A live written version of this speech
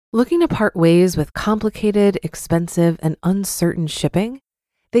Looking to part ways with complicated, expensive, and uncertain shipping?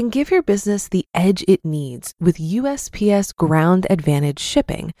 Then give your business the edge it needs with USPS Ground Advantage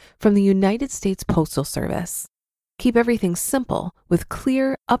shipping from the United States Postal Service. Keep everything simple with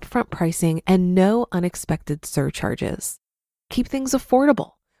clear, upfront pricing and no unexpected surcharges. Keep things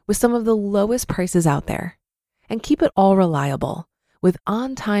affordable with some of the lowest prices out there. And keep it all reliable with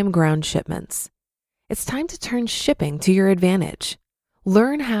on-time ground shipments. It's time to turn shipping to your advantage.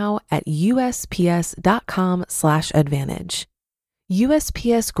 Learn how at USPS.com/advantage.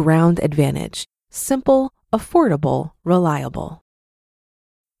 USPS Ground Advantage. Simple, affordable, reliable.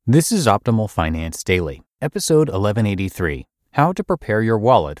 This is Optimal Finance Daily, episode 1183, How to Prepare Your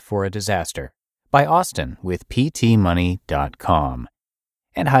Wallet for a Disaster, by Austin with PTMoney.com.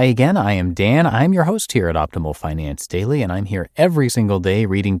 And hi again, I am Dan. I'm your host here at Optimal Finance Daily, and I'm here every single day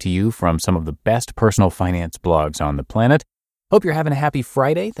reading to you from some of the best personal finance blogs on the planet. Hope you're having a happy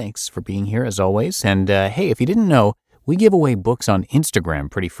Friday. Thanks for being here as always. And hey, if you didn't know, we give away books on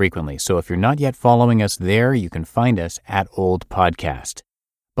Instagram pretty frequently. So if you're not yet following us there, you can find us at Old Podcast.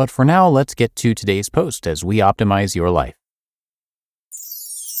 But for now, let's get to today's post as we optimize your life.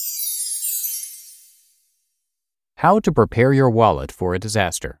 How to Prepare Your Wallet for a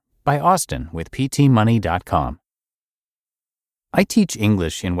Disaster, by Austin with PTMoney.com. I teach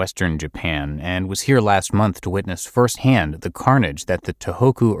English in Western Japan and was here last month to witness firsthand the carnage that the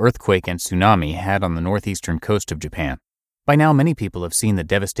Tohoku earthquake and tsunami had on the northeastern coast of Japan. By now, many people have seen the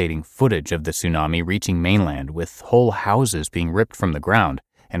devastating footage of the tsunami reaching mainland, with whole houses being ripped from the ground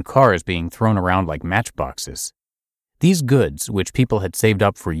and cars being thrown around like matchboxes. These goods, which people had saved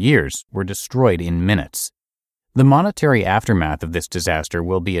up for years, were destroyed in minutes. The monetary aftermath of this disaster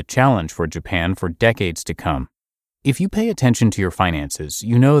will be a challenge for Japan for decades to come. If you pay attention to your finances,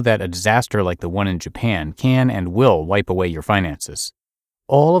 you know that a disaster like the one in Japan can and will wipe away your finances.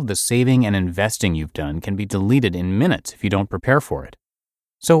 All of the saving and investing you've done can be deleted in minutes if you don't prepare for it.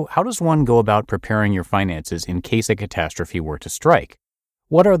 So how does one go about preparing your finances in case a catastrophe were to strike?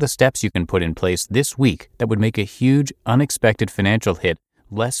 What are the steps you can put in place this week that would make a huge, unexpected financial hit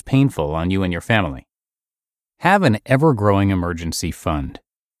less painful on you and your family? Have an ever-growing emergency fund.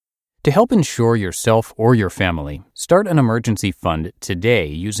 To help ensure yourself or your family, start an emergency fund today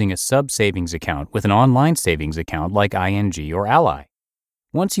using a sub-savings account with an online savings account like ING or Ally.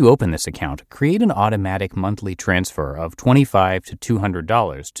 Once you open this account, create an automatic monthly transfer of $25 to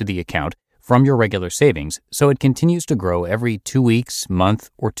 $200 to the account from your regular savings so it continues to grow every 2 weeks, month,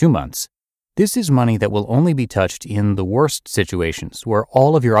 or 2 months. This is money that will only be touched in the worst situations where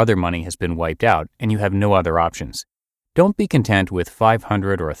all of your other money has been wiped out and you have no other options. Don't be content with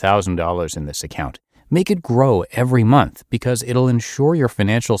 $500 or $1,000 in this account. Make it grow every month because it'll ensure your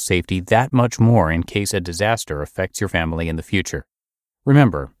financial safety that much more in case a disaster affects your family in the future.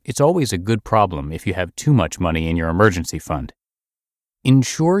 Remember, it's always a good problem if you have too much money in your emergency fund.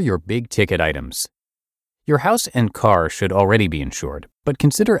 Insure your big-ticket items. Your house and car should already be insured, but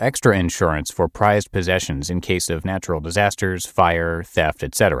consider extra insurance for prized possessions in case of natural disasters, fire, theft,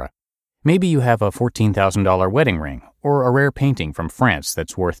 etc. Maybe you have a $14,000 wedding ring or a rare painting from France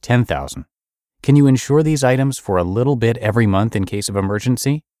that's worth $10,000. Can you insure these items for a little bit every month in case of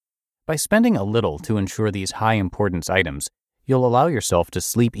emergency? By spending a little to insure these high-importance items, you'll allow yourself to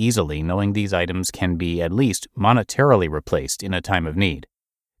sleep easily knowing these items can be at least monetarily replaced in a time of need.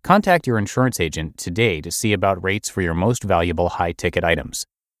 Contact your insurance agent today to see about rates for your most valuable high-ticket items.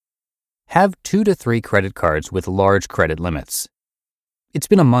 Have 2 to 3 credit cards with large credit limits. It's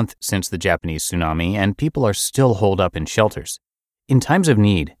been a month since the Japanese tsunami, and people are still holed up in shelters. In times of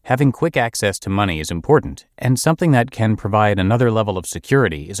need, having quick access to money is important, and something that can provide another level of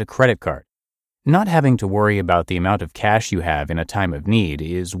security is a credit card. Not having to worry about the amount of cash you have in a time of need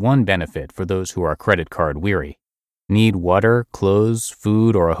is one benefit for those who are credit card weary. Need water, clothes,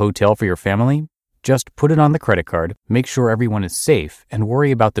 food, or a hotel for your family? Just put it on the credit card, make sure everyone is safe, and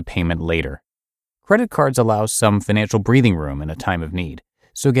worry about the payment later. Credit cards allow some financial breathing room in a time of need,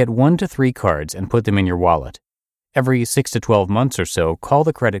 so get 1 to 3 cards and put them in your wallet. Every 6 to 12 months or so, call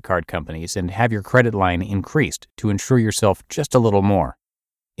the credit card companies and have your credit line increased to insure yourself just a little more.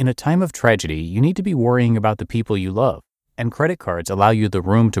 In a time of tragedy, you need to be worrying about the people you love, and credit cards allow you the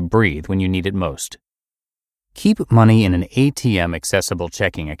room to breathe when you need it most. Keep money in an ATM-accessible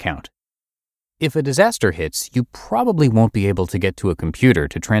checking account. If a disaster hits, you probably won't be able to get to a computer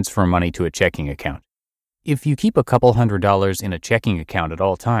to transfer money to a checking account. If you keep a couple $100s in a checking account at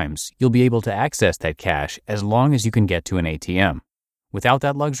all times, you'll be able to access that cash as long as you can get to an ATM. Without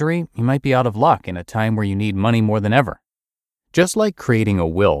that luxury, you might be out of luck in a time where you need money more than ever. Just like creating a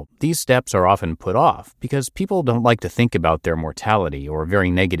will, these steps are often put off because people don't like to think about their mortality or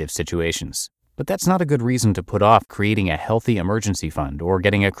very negative situations. But that's not a good reason to put off creating a healthy emergency fund or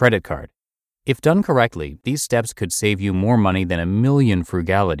getting a credit card. If done correctly, these steps could save you more money than a million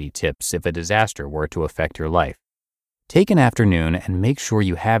frugality tips if a disaster were to affect your life. Take an afternoon and make sure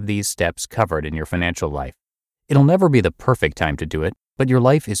you have these steps covered in your financial life. It'll never be the perfect time to do it, but your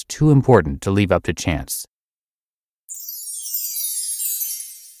life is too important to leave up to chance.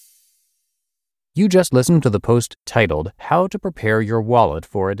 You just listened to the post titled How to Prepare Your Wallet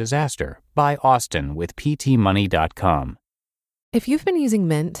for a Disaster by Austin with PTMoney.com. If you've been using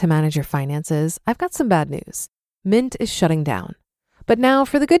Mint to manage your finances, I've got some bad news. Mint is shutting down. But now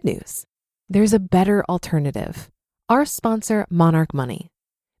for the good news. There's a better alternative. Our sponsor, Monarch Money.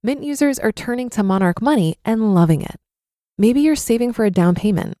 Mint users are turning to Monarch Money and loving it. Maybe you're saving for a down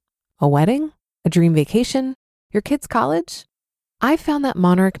payment, a wedding, a dream vacation, your kids' college. I've found that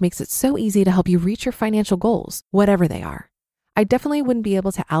Monarch makes it so easy to help you reach your financial goals, whatever they are. I definitely wouldn't be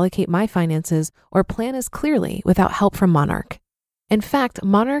able to allocate my finances or plan as clearly without help from Monarch. In fact,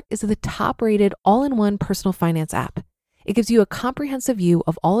 Monarch is the top-rated all-in-one personal finance app. It gives you a comprehensive view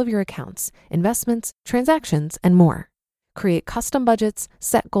of all of your accounts, investments, transactions, and more. Create custom budgets,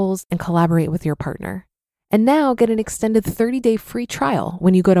 set goals, and collaborate with your partner. And now get an extended 30-day free trial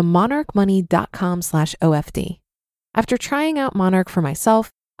when you go to monarchmoney.com/OFD. After trying out Monarch for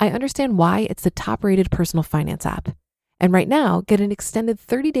myself, I understand why it's the top-rated personal finance app. And right now, get an extended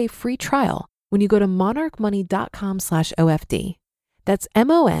 30-day free trial when you go to monarchmoney.com/OFD. That's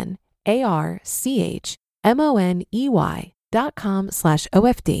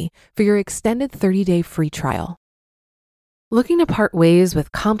monarchmoney.com/OFD for your extended 30-day free trial. Looking to part ways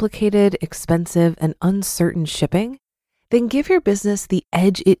with complicated, expensive, and uncertain shipping? Then give your business the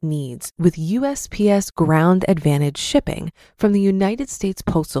edge it needs with USPS Ground Advantage shipping from the United States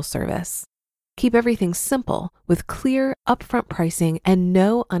Postal Service. Keep everything simple with clear, upfront pricing and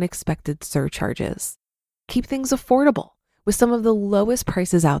no unexpected surcharges. Keep things affordable with some of the lowest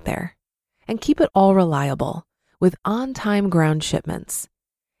prices out there. And keep it all reliable with on-time ground shipments.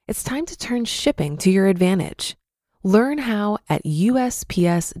 It's time to turn shipping to your advantage. Learn how at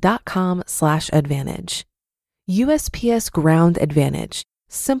USPS.com/advantage. USPS Ground Advantage.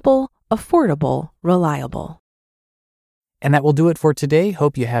 Simple, affordable, reliable. And that will do it for today.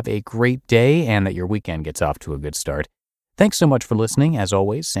 Hope you have a great day and that your weekend gets off to a good start. Thanks so much for listening, as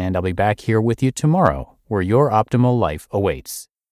always, and I'll be back here with you tomorrow, where your optimal life awaits.